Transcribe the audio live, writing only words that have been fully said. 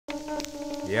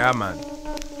Yeah, man.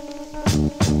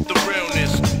 The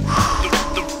realness.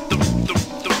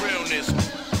 The realness.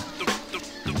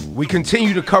 We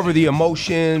continue to cover the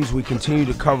emotions. We continue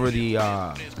to cover the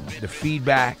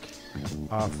feedback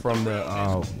from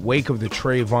the wake of the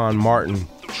Trayvon Martin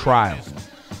trial.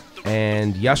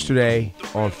 And yesterday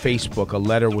on Facebook, a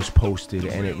letter was posted,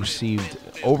 and it received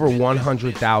over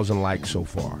 100,000 likes so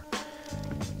far.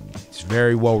 It's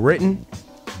very well written,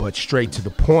 but straight to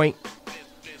the point.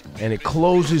 And it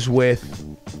closes with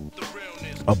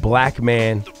a black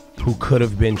man who could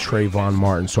have been Trayvon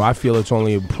Martin. So I feel it's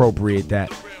only appropriate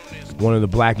that one of the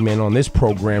black men on this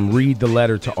program read the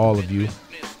letter to all of you.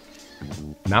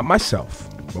 Not myself,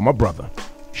 but my brother,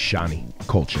 Shani,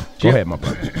 Kulture. Go ahead, my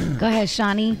brother. Go ahead,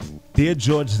 Shani. Dear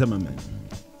George Zimmerman,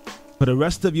 for the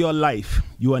rest of your life,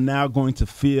 you are now going to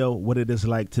feel what it is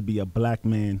like to be a black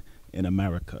man in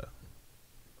America.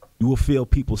 You will feel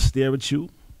people stare at you,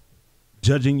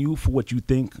 judging you for what you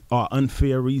think are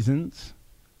unfair reasons.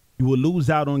 You will lose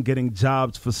out on getting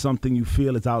jobs for something you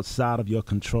feel is outside of your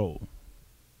control.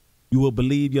 You will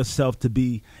believe yourself to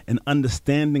be an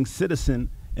understanding citizen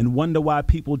and wonder why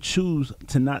people choose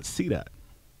to not see that.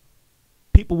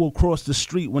 People will cross the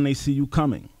street when they see you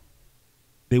coming.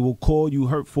 They will call you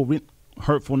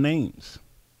hurtful names.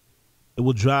 It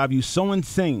will drive you so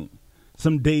insane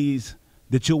some days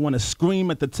that you'll want to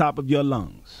scream at the top of your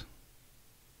lungs.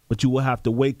 But you will have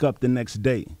to wake up the next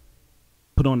day,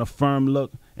 put on a firm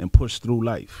look, and push through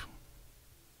life.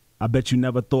 I bet you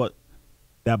never thought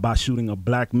that by shooting a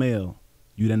black male,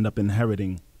 you'd end up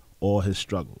inheriting all his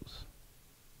struggles.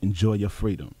 Enjoy your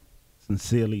freedom.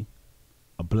 Sincerely,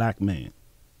 a black man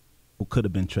who could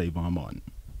have been Trayvon Martin.